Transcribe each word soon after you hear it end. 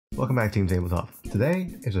Welcome back, Team Tabletop.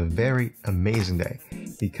 Today is a very amazing day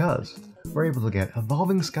because we're able to get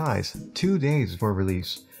Evolving Skies 2 days before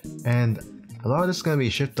release, and a lot of this is going to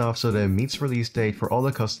be shipped off so that it meets release date for all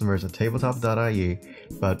the customers at tabletop.ie.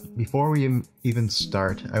 But before we even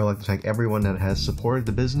start, I would like to thank everyone that has supported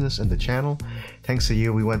the business and the channel. Thanks to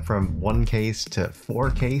you, we went from 1 case to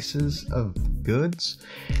 4 cases of goods,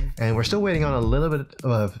 and we're still waiting on a little bit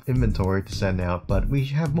of inventory to send out, but we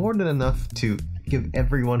have more than enough to give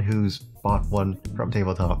everyone who's bought one from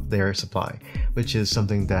Tabletop their supply, which is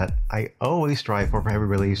something that I always strive for every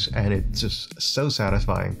release, and it's just so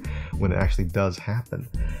satisfying when it actually does happen.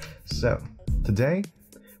 So today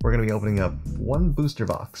we're going to be opening up 1 booster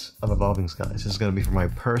box of Evolving Skies. This is going to be for my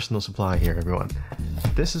personal supply here, everyone.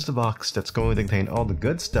 This is the box that's going to contain all the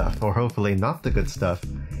good stuff, or hopefully not the good stuff,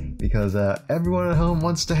 because everyone at home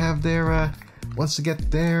wants to have their wants to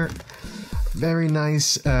get their very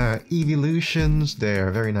nice evolutions,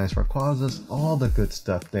 their very nice Rayquazas, all the good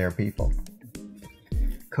stuff there, people.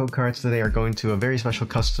 Code cards today are going to a very special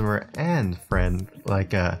customer and friend, like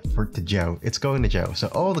to Joe. It's going to Joe. So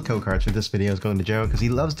all the code cards for this video is going to Joe because he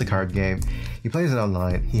loves the card game. He plays it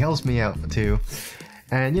online. He helps me out too.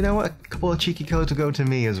 And you know what? A couple of cheeky codes will go to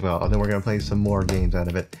me as well. And then we're going to play some more games out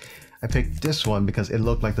of it. I picked this one because it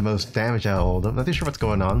looked like the most damage out of all of them. Not too sure what's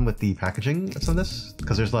going on with the packaging of this,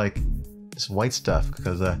 because there's like this white stuff,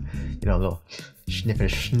 because you know, a little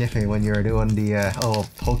sniffy when you're doing the oh,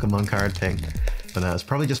 Pokemon card thing. But it's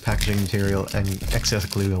probably just packaging material and excess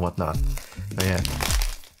glue and whatnot. But yeah.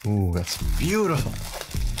 Ooh, that's beautiful.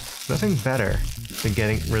 Nothing better than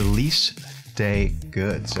getting release day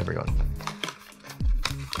goods, everyone.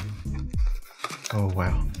 Oh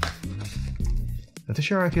wow. Not too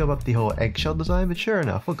sure how I feel about the whole eggshell design, but sure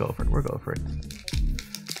enough, we'll go for it. We'll go for it.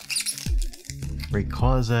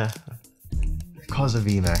 Rayquaza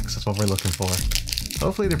VMAX, that's what we're looking for.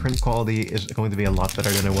 Hopefully the print quality is going to be a lot better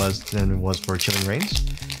than it was for Chilling Reigns.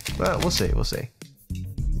 But we'll see, we'll see.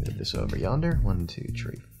 Move this over yonder. 1, 2,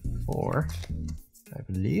 3, 4. I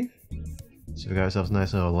believe. So we got ourselves a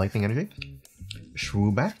nice little lightning energy.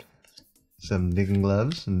 Shwoobat. Some digging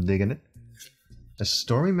gloves, I'm digging it. A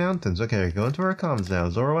Stormy Mountains. Okay, going to our comms now.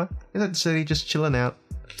 Zorua is at the city, just chilling out.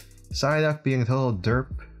 Psyduck being a total derp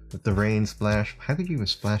with the rain splash. How could you even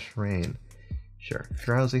splash rain? Sure.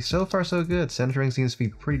 Drowsy, so far so good. Centering seems to be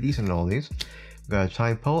pretty decent in all these. We've got a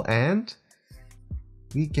Time Pole, and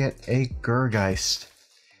we get a Gurgeist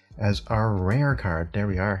as our rare card. There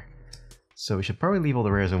we are. So we should probably leave all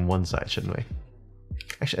the rares on one side, shouldn't we?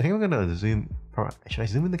 Actually, I think I'm going to zoom. Should I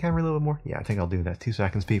zoom in the camera a little bit more? Yeah, I think I'll do that. 2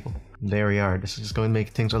 seconds, people. There we are. This is just going to make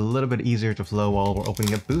things a little bit easier to flow while we're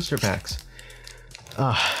opening up booster packs.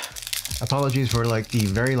 Apologies for like the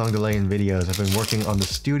very long delay in videos. I've been working on the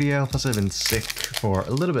studio, plus I've been sick for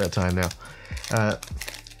a little bit of time now. I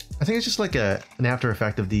think it's just like an after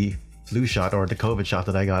effect of the flu shot or the COVID shot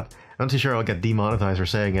that I got. I'm not too sure I'll get demonetized for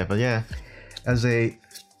saying it, but yeah, as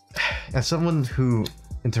someone who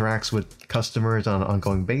interacts with customers on an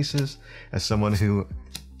ongoing basis, as someone who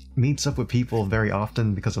meets up with people very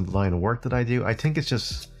often because of the line of work that I do, I think it's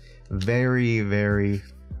just very, very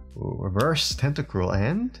reverse Tentacruel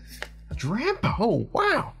and a Drampa. Oh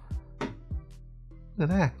wow! Look at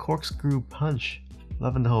that corkscrew punch.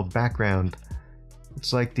 Loving the whole background.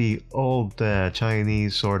 It's like the old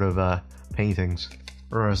Chinese sort of paintings,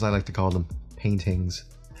 or as I like to call them, paintings.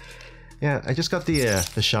 Yeah, I just got the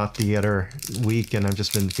shot the other week, and I've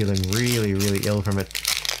just been feeling really, really ill from it.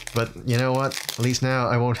 But you know what? At least now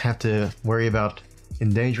I won't have to worry about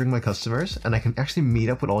endangering my customers, and I can actually meet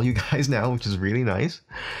up with all you guys now, which is really nice.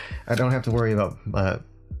 I don't have to worry about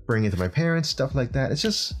bringing it to my parents, stuff like that. It's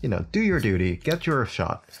just, you know, do your duty, get your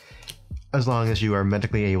shot, as long as you are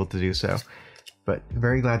medically able to do so. But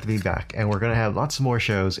very glad to be back, and we're going to have lots more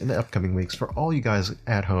shows in the upcoming weeks for all you guys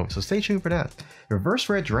at home, so stay tuned for that. Reverse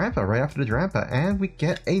Red Drampa right after the Drampa, and we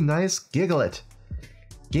get a nice Gigalit.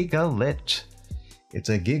 Gigalit. It's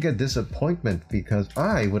a Giga disappointment, because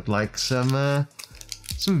I would like some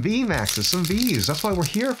VMAXs, some Vs. That's what we're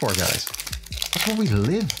here for, guys. That's what we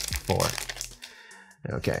live for.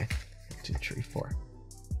 Okay. 2, 3, 4.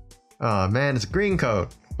 Oh man, it's a green code.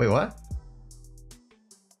 Wait, what?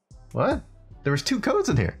 What? There was 2 codes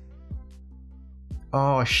in here.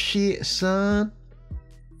 Oh shit, son.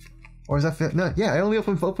 Or is that no? Yeah, I only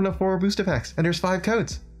opened up 4 booster packs, and there's 5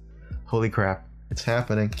 codes. Holy crap! It's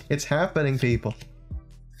happening. It's happening, people.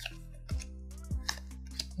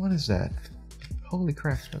 What is that? Holy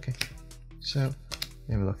crap! Okay, so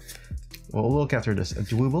have a look. We'll look after this. A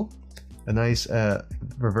Dwooble, a nice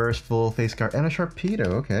reverse full face card, and a Sharpedo.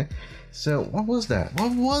 Okay, so what was that?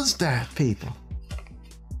 What was that, people?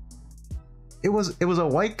 it was a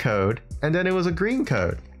white code and then it was a green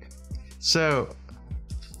code. So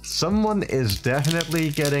someone is definitely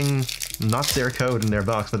getting not their code in their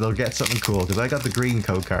box, but they'll get something cool because I got the green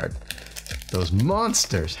code card. Those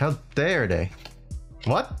monsters, how dare they?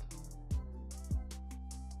 What?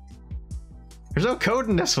 There's no code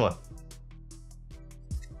in this one.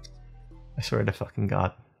 I swear to fucking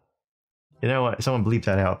God. You know what? Someone bleep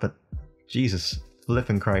that out, but Jesus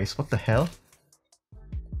flipping Christ, what the hell?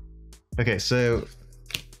 Okay, so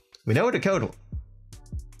we know what the code.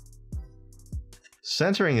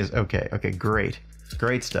 Centering is okay. Okay, great.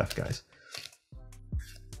 Great stuff, guys.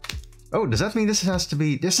 Oh, does that mean this has to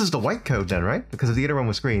be... This is the white code then, right? Because the other one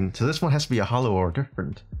was green. So this one has to be a hollow or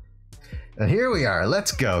different. And here we are.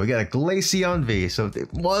 Let's go. We got a Glaceon V. So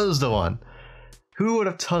it was the one. Who would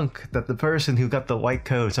have thunk that the person who got the white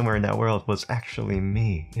code somewhere in that world was actually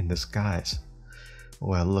me in disguise?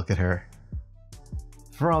 Well, look at her.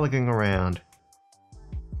 Frolicking around.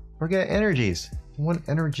 We're getting energies. I want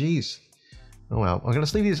energies. Oh well, I'm gonna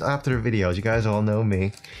leave these after the videos. You guys all know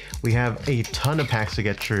me. We have a ton of packs to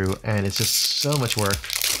get through, and it's just so much work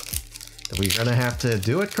that we're gonna have to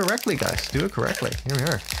do it correctly, guys. Do it correctly. Here we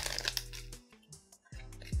are.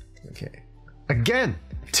 Okay. Again!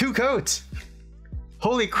 2 codes!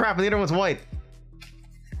 Holy crap, the other one's white.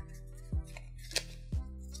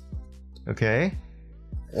 Okay.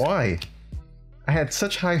 Why? I had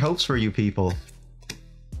such high hopes for you people.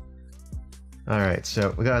 Alright,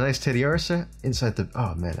 so we got a nice Teddiursa inside the...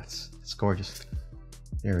 Oh man, that's gorgeous.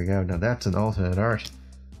 There we go. Now that's an alternate art.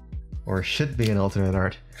 Or should be an alternate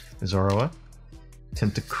art. Zoroa.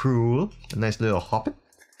 Tentacruel. A nice little Hoppet.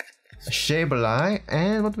 A Shabalai.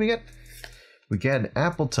 And what do we get? We get an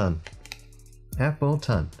Appleton.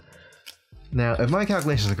 Appleton. Now, if my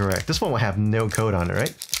calculations are correct, this one will have no code on it,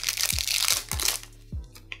 right?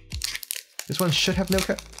 This one should have no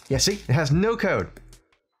code. Yeah, see? It has no code.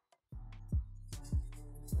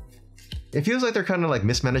 It feels like they're kind of like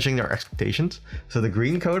mismanaging their expectations. So the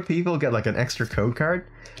green code people get like an extra code card,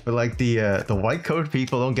 but like the white code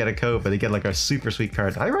people don't get a code, but they get like a super sweet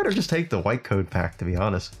card. I'd rather just take the white code pack, to be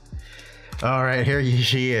honest. All right, here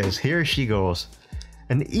she is. Here she goes.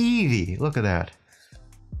 An Eevee. Look at that.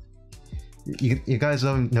 You guys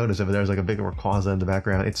don't notice it, but there's like a big Rayquaza in the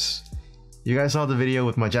background. You guys saw the video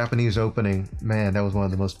with my Japanese opening. Man, that was one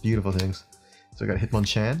of the most beautiful things. So I got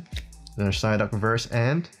Hitmonchan, then a side up reverse,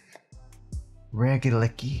 and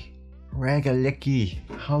Regalicki.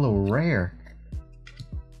 Hollow rare.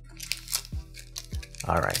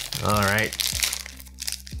 Alright.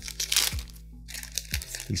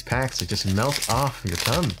 These packs, they just melt off your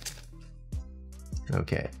tongue.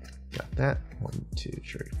 Okay, got that. 1, 2,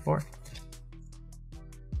 3, 4.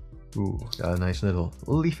 Ooh, got a nice little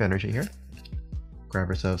leaf energy here. Grab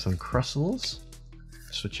ourselves some Crustles.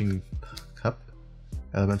 Switching cup.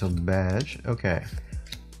 Elemental badge. Okay.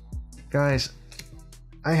 Guys,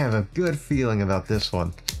 I have a good feeling about this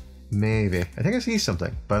one. Maybe. I think I see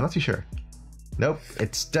something, but I'm not too sure. Nope,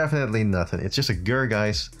 it's definitely nothing. It's just a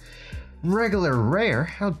Gurgeist. Regular rare?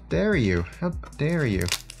 How dare you? How dare you?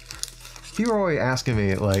 People are always asking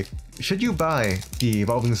me, like, should you buy the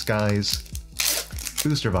Evolving Skies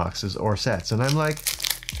booster boxes or sets? And I'm like,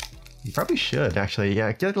 you probably should, actually.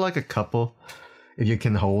 Yeah, get like a couple if you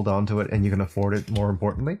can hold on to it and you can afford it, more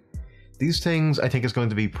importantly. These things, I think, is going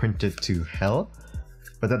to be printed to hell,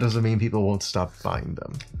 but that doesn't mean people won't stop buying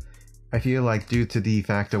them. I feel like due to the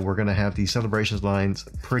fact that we're going to have these celebrations lines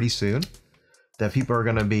pretty soon, that people are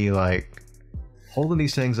going to be like holding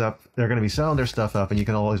these things up, they're going to be selling their stuff up, and you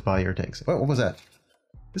can always buy your things. What was that?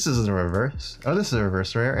 This is a reverse. Oh, this is a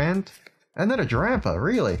reverse rare, and another Drampa,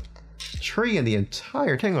 really? Tree in the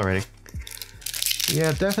entire thing already.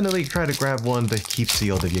 Yeah, definitely try to grab one to keep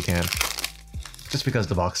sealed if you can. Just because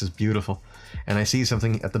the box is beautiful. And I see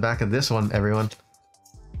something at the back of this one, everyone.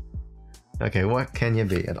 Okay, what can you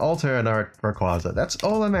be? An alternate art Rayquaza. That's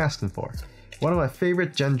all I'm asking for. One of my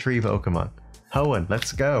favorite Gen 3 Pokemon. Hoenn,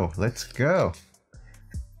 let's go. Let's go.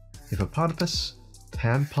 Hippopotamus.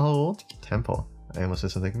 Temple. I almost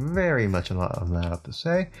said something very much allowed to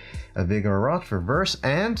say. A Vigoroth reverse,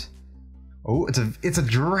 and oh, it's a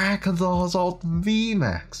Draconzalt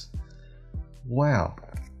VMAX. Wow.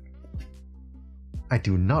 I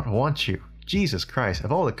do not want you. Jesus Christ,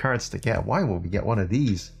 of all the cards to get, why would we get one of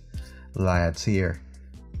these lads here?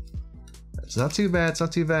 It's not too bad, it's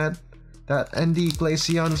not too bad. That ND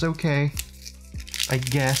Glaceon is okay, I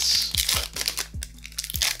guess.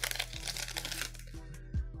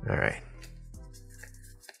 Alright.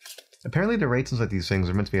 Apparently the ratings of these things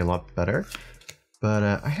are meant to be a lot better, but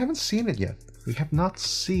I haven't seen it yet. We have not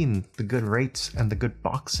seen the good rates and the good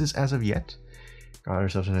boxes as of yet. Got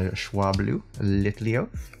ourselves a Schwablu, a Litleo,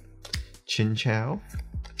 Chin Chow,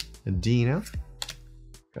 a Dino.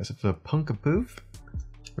 Got ourselves a Punkapoo,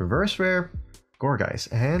 reverse rare,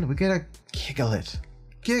 Gorgeist, and we get a Gigalit.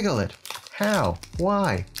 Gigalit! How?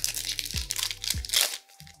 Why?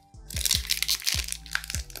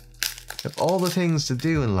 Of all the things to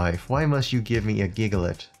do in life, why must you give me a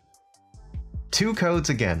Gigalit? 2 codes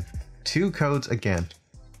again. 2 codes again.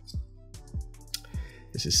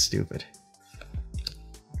 This is stupid.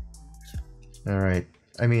 Alright.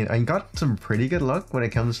 I mean, I got some pretty good luck when it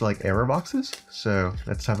comes to like error boxes. So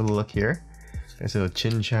let's have a look here. Okay, so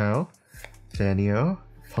Chin Chow, Fanio,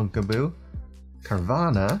 Punkaboo,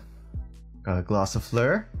 Carvana, got a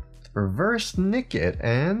Glossifleur, Reverse Nickit,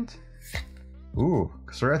 and ooh,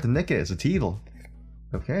 so we're at the Nickit, it's a Teevil.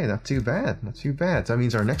 Okay, not too bad, not too bad. So that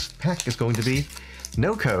means our next pack is going to be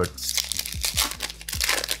no code.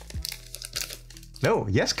 No,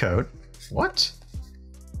 yes code. What?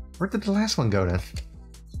 Where did the last one go then?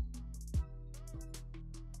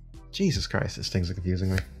 Jesus Christ, these things are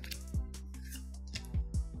confusing me.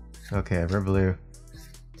 Okay, Red Blue.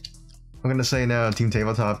 I'm gonna say now, Team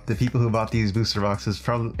Tabletop, the people who bought these booster boxes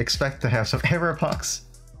probably expect to have some error packs.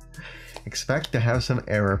 Expect to have some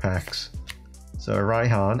error packs. So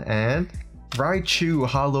Raihan and Raichu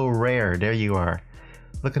Hollow Rare, there you are.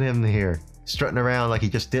 Look at him here, strutting around like he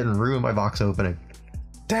just didn't ruin my box opening.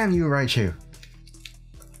 Damn you, Raichu!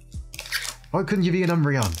 Why couldn't you be an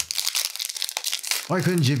Umbreon? Why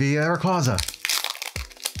couldn't you be a Rayquaza?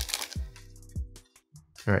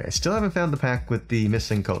 Alright, I still haven't found the pack with the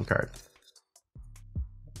missing code card.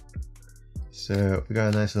 So we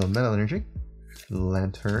got a nice little Metal Energy,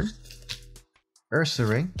 Lantern,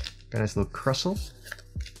 Ursaring, got a nice little Crustle,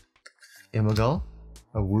 Immortal,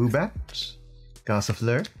 a Woobat,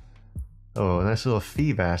 Gossifleur. Oh, a nice little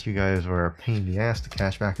Feebas. You guys were a pain in the ass to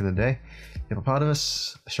catch back in the day.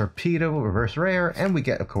 Hippopotamus, Sharpedo, reverse rare, and we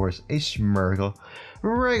get, of course, a Smeargle.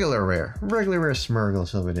 Regular rare Smeargle,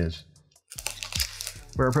 so it is.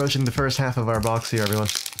 We're approaching the first half of our box here, everyone.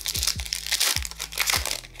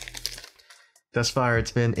 Thus far,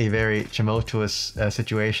 it's been a very tumultuous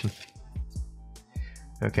situation.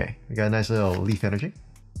 Okay, we got a nice little Leaf Energy.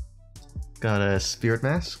 Got a Spirit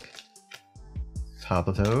Mask.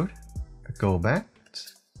 Tabletop. A Golbat.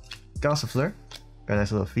 Gossifleur. Got a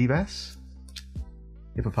nice little Feebas.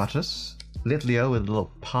 Hippopotamus. Litleo with a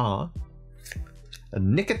little paw. A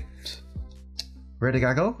Nickit.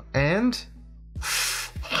 Redigago. And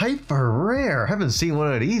Hyper Rare. Haven't seen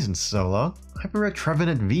one of these in so long. Hyper Rare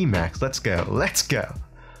Trevenant VMAX. Let's go. Let's go.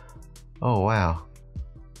 Oh, wow.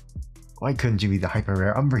 Why couldn't you be the Hyper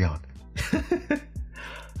Rare Umbreon?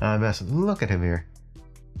 I'm messing. Look at him here.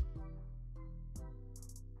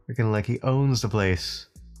 Freaking like he owns the place.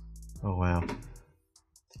 Oh, wow.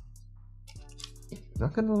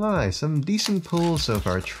 Not gonna lie, some decent pulls so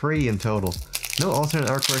far. 3 in total. No alternate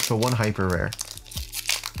artworks, but 1 Hyper Rare.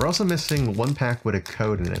 We're also missing 1 pack with a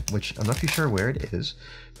code in it, which I'm not too sure where it is,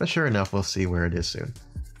 but sure enough, we'll see where it is soon.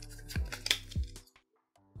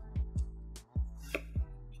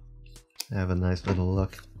 Have a nice little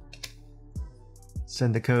look.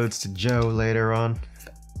 Send the codes to Joe later on.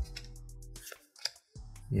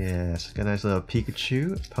 Yes, got a nice little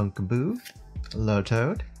Pikachu, Punkaboo,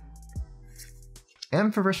 Lottoad,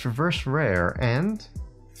 Ampharos reverse rare, and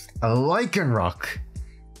a Lycanroc.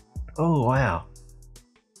 Oh wow.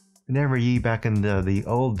 Remember ye back in the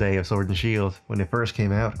old day of Sword and Shield when it first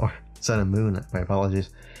came out, or Sun and Moon, my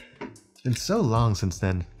apologies. It's been so long since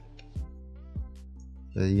then.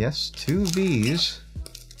 Yes, 2 Vs.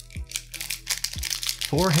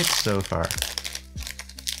 4 hits so far.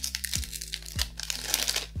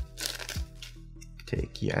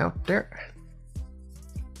 Take you out there.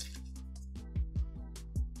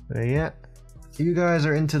 But yeah, if you guys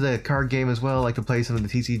are into the card game as well, like to play some of the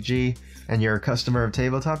TCG, and you're a customer of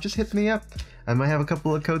Tabletop, just hit me up. I might have a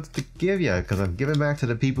couple of codes to give you, because I'm giving back to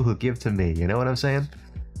the people who give to me, you know what I'm saying?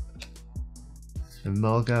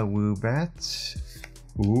 Mulga Woobat.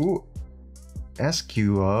 Ooh.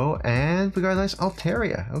 SQO, and we got a nice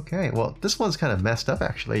Altaria. Okay, well, this one's kind of messed up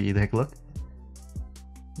actually, you take a look.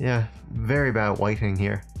 Yeah, very bad whiting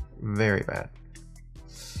here. Very bad.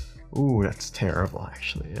 Ooh, that's terrible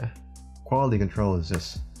actually, yeah. Quality control is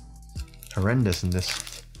just horrendous in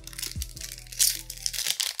this.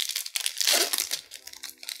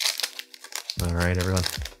 Alright, everyone.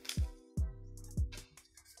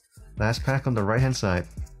 Last pack on the right hand side.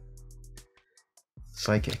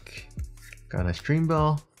 Psychic. Got a nice Dream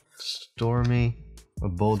Ball, Stormy, a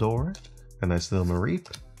Boldore, a nice little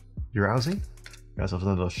Mareep, Drowsy, got ourselves a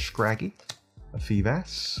little Scraggy, a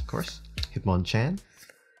Feebas, of course, Hitmonchan,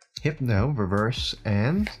 Hypno, reverse,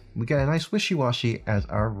 and we get a nice Wishy-Washy as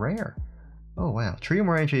our rare. Oh wow, Trio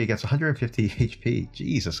more entry gets 150 HP.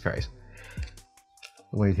 Jesus Christ.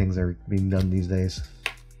 The way things are being done these days.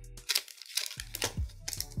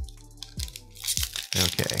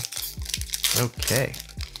 Okay. Okay.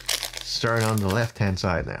 Starting on the left-hand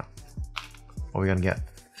side now. What are we gonna get?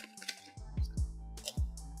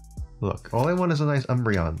 Look, all I want is a nice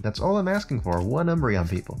Umbreon. That's all I'm asking for. One Umbreon,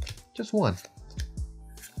 people. Just one.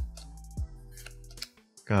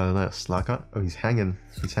 Got a nice Slackout. Oh, he's hanging.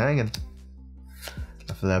 He's hanging.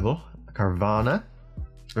 A Flebble, a Carvana,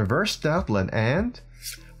 reverse Stoutland, and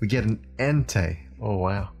we get an Entei. Oh,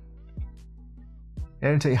 wow.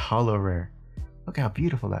 Entei Hollow Rare. Look how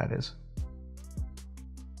beautiful that is.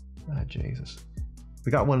 Ah, Jesus.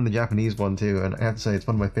 We got one in the Japanese one too, and I have to say it's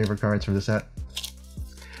one of my favorite cards from the set.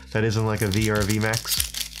 That isn't like a V or a V Max.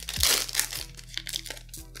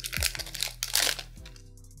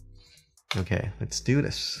 Okay, let's do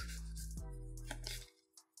this.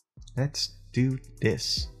 Let's do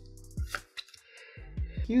this.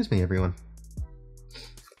 Excuse me, everyone.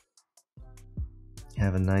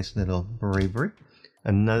 Have a nice little Bravery.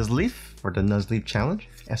 A Nuzleaf for the Nuzleaf Challenge.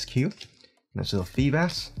 SQ. Nice little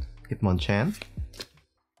Feebas. Hitmonchan.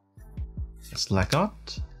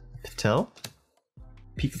 Slackout. Patel.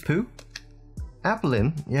 Peekapoo.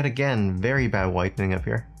 Applin. Yet again, very bad whitening up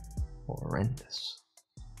here. Horrendous.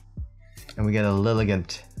 And we get a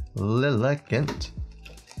Lilligant. Lilligant.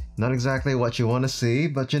 Not exactly what you want to see,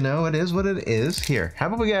 but you know, it is what it is. Here, how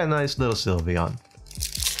about we get a nice little Sylveon?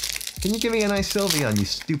 Can you give me a nice Sylveon, you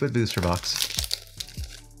stupid booster box?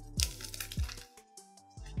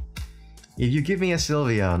 If you give me a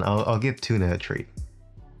Sylveon, I'll give Tuna a treat.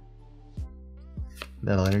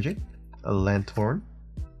 Metal Energy. A Lantorn.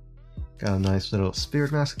 Got a nice little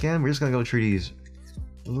Spirit Mask again. We're just gonna go through these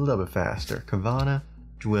a little bit faster. Kavana.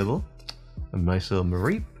 Dwibble. A nice little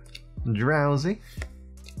Mareep. Drowsy.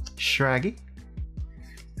 Shraggy.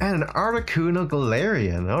 And an Articuno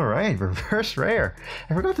Galarian. Alright, reverse rare.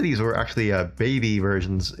 I forgot that these were actually baby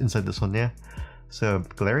versions inside this one, yeah. So,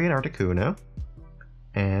 Galarian Articuno.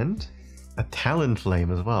 And a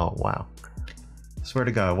Talonflame as well. Wow. I swear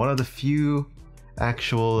to God, one of the few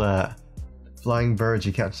actual flying birds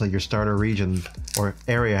you catch like your starter region or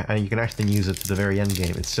area, and you can actually use it to the very end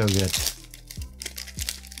game. It's so good.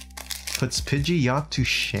 Puts Pidgeot to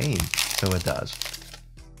shame. So it does.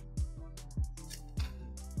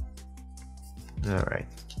 Alright.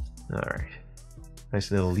 Alright.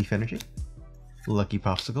 Nice little Leaf Energy. Lucky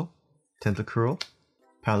Popsicle. Tentacruel.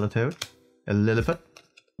 Palatoad. A Lilliput.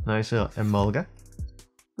 Nice little Emolga.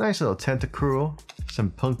 Nice little Tentacruel.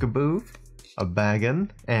 Some Punkaboo. A Bagon.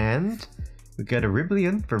 And we get a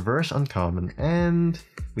Riblian reverse uncommon. And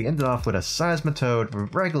we ended off with a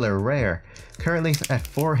Seismitoad regular rare. Currently at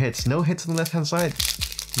 4 hits. No hits on the left hand side.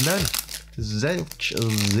 None. Zilch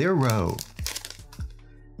 0.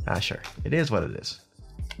 Ah, sure. It is what it is.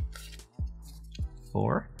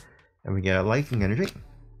 4. And we get a Lightning Energy.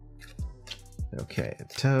 Okay, a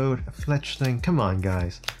Toad, a Fletchling. Come on,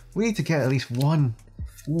 guys. We need to get at least one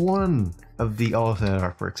of the alternate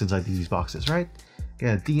artworks inside these boxes, right?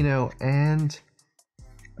 Get a Dino and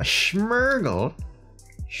a Schmurgle.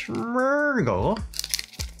 Schmurgle?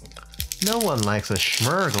 No one likes a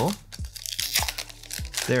Schmurgle.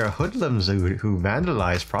 They're hoodlums who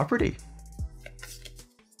vandalize property.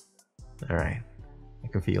 Alright, I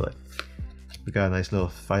can feel it. We got a nice little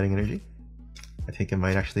Fighting Energy. I think it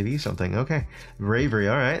might actually be something. Okay, Bravery,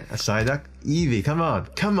 alright. A Psyduck. Eevee, come on.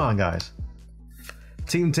 Come on, guys.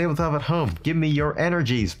 Team Tabletop at home, give me your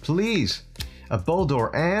energies, please. A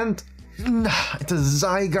Boldore and... it's a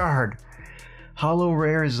Zygarde. Hollow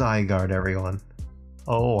Rare Zygarde, everyone.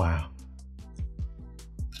 Oh, wow.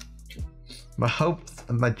 My hopes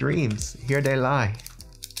and my dreams, here they lie.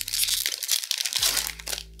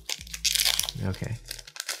 Okay.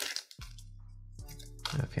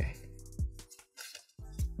 Okay.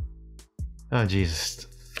 Oh, Jesus.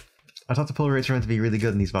 I thought the pull rates were meant to be really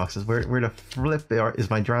good in these boxes. Where the flip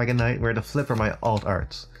is my Dragonite? Where the flip are my alt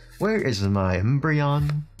arts? Where is my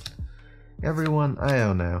Umbreon? Everyone, I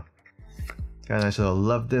don't know. Got a nice little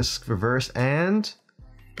Love Disc reverse and...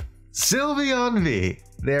 Sylveon V!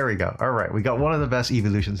 There we go. Alright, we got one of the best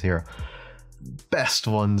evolutions here. Best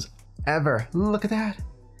ones ever. Look at that.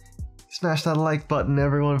 Smash that like button,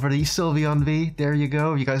 everyone, for the Sylveon V. There you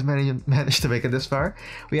go. You guys managed to make it this far.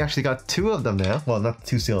 We actually got 2 of them now. Well, not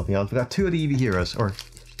 2 Sylveons. We got 2 of the Eevee heroes. Or,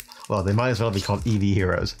 well, they might as well be called Eevee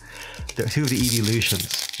heroes. They're 2 of the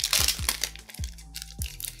Eeveelutions.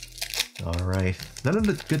 Alright. None of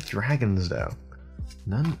the good dragons, though.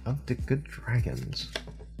 None of the good dragons.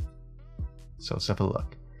 So let's have a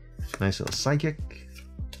look. Nice little Psychic.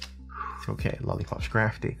 Okay, Lollipop's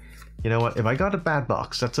crafty. You know what? If I got a bad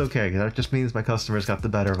box, that's okay, because that just means my customers got the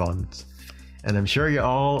better ones. And I'm sure you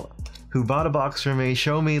all who bought a box from me,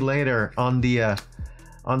 show me later on the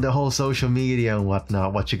whole social media and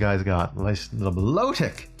whatnot what you guys got. Nice little blow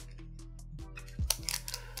tick.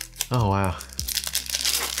 Oh wow.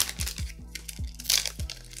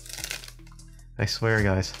 I swear,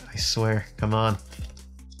 guys. I swear. Come on.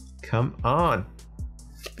 Come on.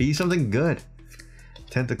 Be something good.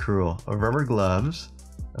 Tentacruel. A rubber gloves.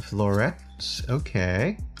 A floret.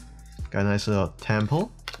 Okay. Got a nice little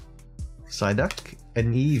temple. Psyduck.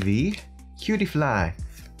 An Eevee. Cutie Fly.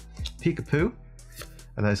 Peekapoo.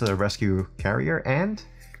 A nice little rescue carrier. And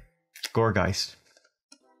Gourgeist.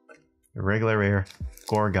 A regular rare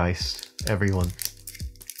Gourgeist. Everyone.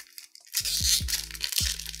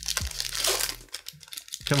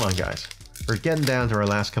 Come on, guys. We're getting down to our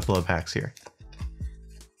last couple of packs here.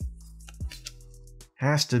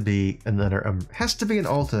 Has to be another, has to be an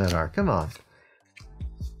alternate art. Come on.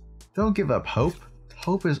 Don't give up hope.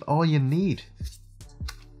 Hope is all you need.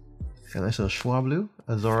 A nice little Schwablu,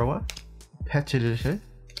 a Zorua, Petite,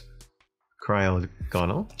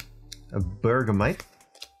 Cryogonal, a Bergamite,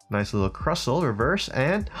 nice little Crustle reverse,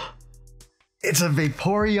 and it's a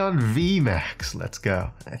Vaporeon VMAX. Let's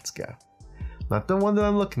go. Let's go. Not the one that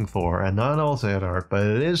I'm looking for, and not an alternate art, but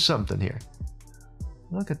it is something here.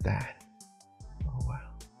 Look at that. Oh wow.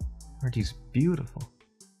 Aren't these beautiful?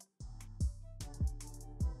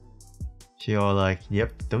 She all like,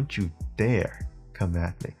 yep, don't you dare come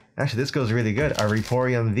at me. Actually, this goes really good. Our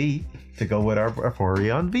Vaporeon V to go with our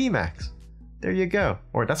Vaporeon VMAX. There you go.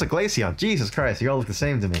 Or that's a Glaceon. Jesus Christ, you all look the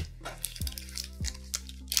same to me.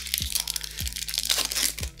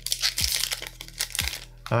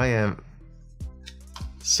 I am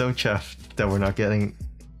so chuffed that we're not getting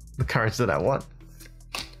the cards that I want.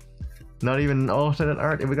 Not even an alternate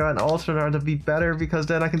art. If we got an alternate art, it'd be better because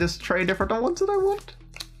then I can just trade it for the ones that I want.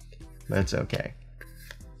 But it's okay.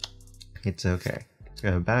 It's okay. We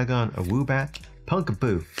got a Bagon, a Woobat,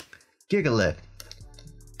 Punkaboo, Gigalith.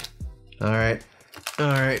 Alright.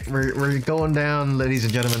 Alright, we're going down, ladies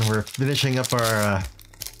and gentlemen. We're finishing up our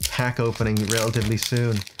pack opening relatively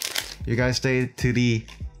soon. You guys stay to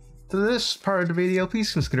this part of the video.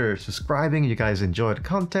 Please consider subscribing if you guys enjoy the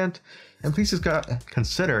content. And please just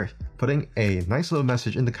consider putting a nice little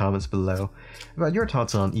message in the comments below about your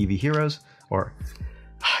thoughts on Eevee Heroes, or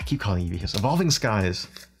I keep calling Eevee Heroes, Evolving Skies.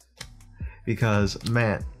 Because,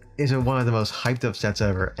 man, it's one of the most hyped up sets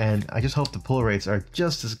ever, and I just hope the pull rates are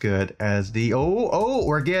just as good as the... Oh,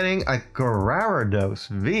 we're getting a Gyarados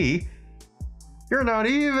V. You're not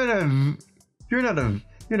even a... You're not an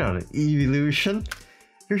evolution.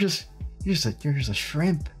 You're just a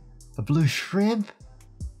shrimp. A blue shrimp.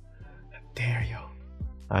 How dare you?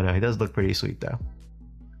 I know, he does look pretty sweet though.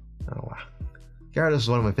 Oh wow. Gyarados is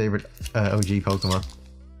one of my favorite OG Pokemon.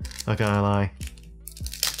 Not gonna lie.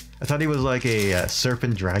 I thought he was like a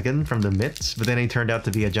serpent dragon from the myths, but then he turned out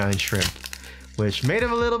to be a giant shrimp, which made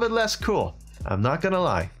him a little bit less cool. I'm not gonna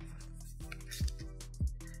lie.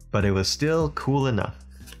 But it was still cool enough.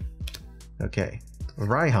 Okay.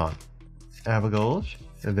 Raihan. Abagolge.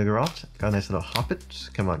 A Vigoroth. Got a nice little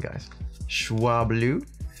Hoppet. Come on, guys. Schwablu.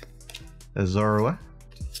 A Zorua.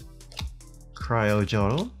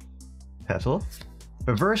 Cryogonal. Petal.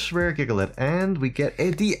 Reverse Rare Gigalith. And we get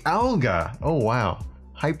a Dialga. Oh, wow.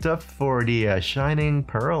 Hyped up for the Shining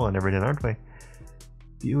Pearl and everything, aren't we?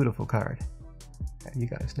 Beautiful card. You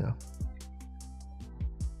guys know.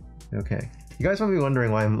 Okay. You guys might be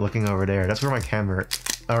wondering why I'm looking over there. That's where my camera,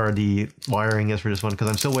 or the wiring is for this one, because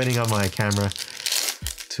I'm still waiting on my camera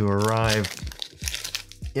to arrive.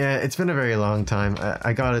 Yeah, it's been a very long time.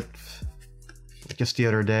 I got it just the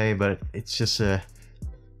other day, but it's just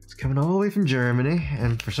it's coming all the way from Germany,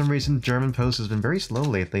 and for some reason German post has been very slow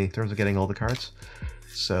lately in terms of getting all the cards.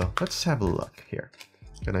 So let's have a look here.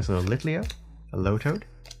 Got a nice little Litleo, a Lowtoad,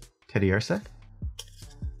 Teddiursa,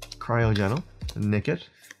 Cryogonal, Nickit,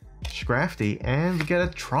 Scrafty, and we get a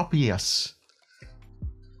Tropius.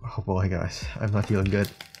 Oh boy, guys, I'm not feeling good.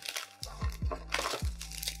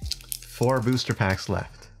 4 booster packs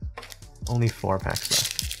left. Only 4 packs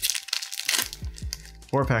left.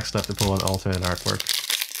 4 packs left to pull an alternate artwork.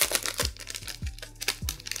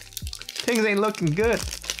 Things ain't looking good.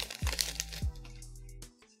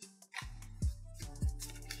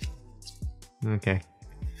 Okay.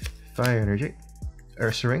 Fire Energy,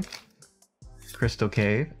 Ursaring, Crystal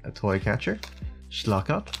Cave, a Toy Catcher,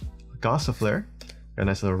 Schlockout, Gossifleur, a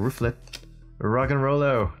nice little Rooflet, Rock and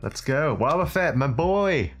Rollo, let's go, Wobbuffet, my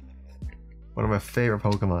boy! One of my favorite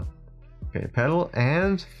Pokemon. Okay, Petal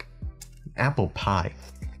and Apple Pie.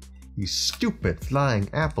 You stupid flying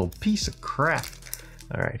apple piece of crap.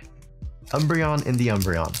 Alright. Umbreon in the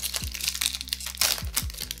Umbreon.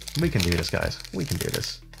 We can do this, guys. We can do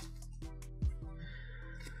this.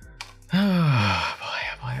 Oh boy.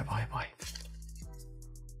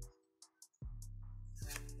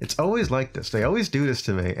 It's always like this. They always do this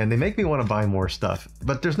to me, and they make me want to buy more stuff.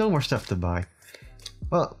 But there's no more stuff to buy.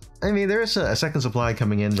 Well, I mean, there's a second supply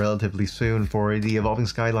coming in relatively soon for the Evolving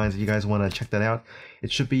Skylines if you guys want to check that out.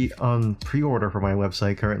 It should be on pre-order for my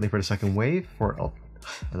website currently for the second wave for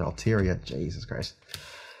an Altaria. Jesus Christ.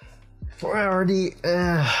 For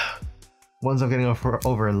the ones I'm getting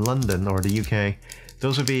over in London or the UK,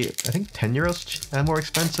 those would be, I think, €10 more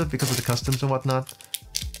expensive because of the customs and whatnot.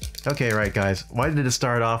 Okay, right, guys. Why did it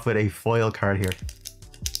start off with a foil card here?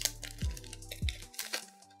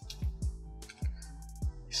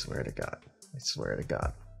 I swear to God. I swear to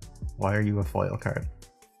God. Why are you a foil card?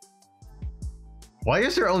 Why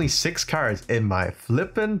is there only 6 cards in my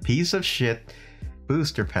flippin' piece of shit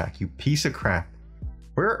booster pack, you piece of crap?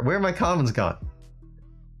 Where are my commons gone?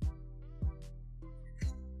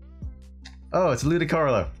 Oh, it's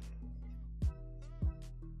Ludicolo.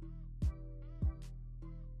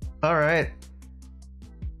 Alright.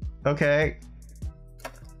 Okay.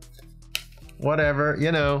 Whatever,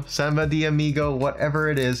 you know, Samba de Amigo,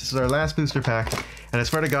 whatever it is. This is our last booster pack. And I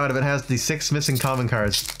swear to God, if it has the 6 missing common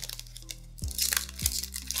cards.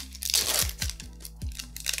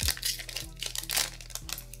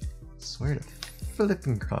 Swear to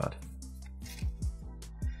flipping God.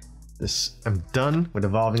 I'm done with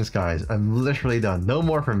Evolving Skies. I'm literally done. No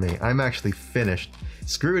more from me. I'm actually finished.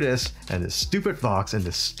 Screw this and this stupid box and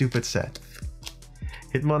this stupid set.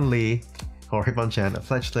 Hitmonlee or Hitmonchan, a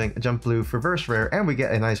Fletchling, a Jump Blue, Reverse Rare, and we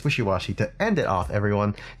get a nice Wishy-Washy to end it off,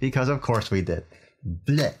 everyone, because of course we did.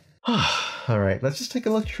 Blech. Alright, let's just take a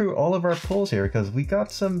look through all of our pulls here, because we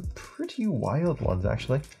got some pretty wild ones,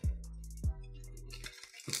 actually.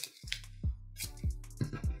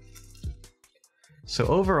 So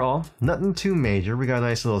overall, nothing too major. We got a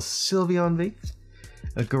nice little Sylveon V,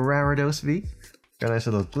 a Gyarados V, got a nice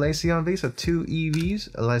little Glaceon V, so 2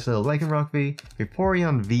 EVs, a nice little Lycanroc V,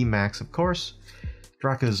 Vaporeon V Max, of course,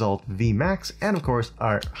 Dracozolt V Max, and of course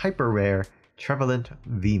our hyper rare Trevenant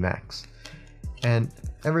V Max. And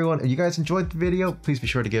everyone, if you guys enjoyed the video, please be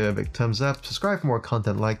sure to give it a big thumbs up, subscribe for more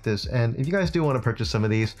content like this, and if you guys do want to purchase some of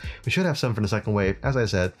these, we should have some from the second wave, as I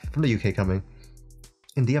said, from the UK coming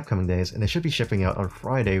in the upcoming days, and they should be shipping out on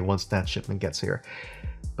Friday once that shipment gets here.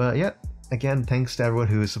 But yeah, again, thanks to everyone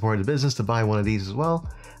who supported the business to buy one of these as well.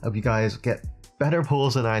 I hope you guys get better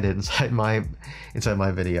pulls than I did inside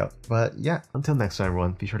my video. But yeah, until next time,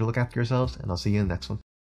 everyone, be sure to look after yourselves, and I'll see you in the next one.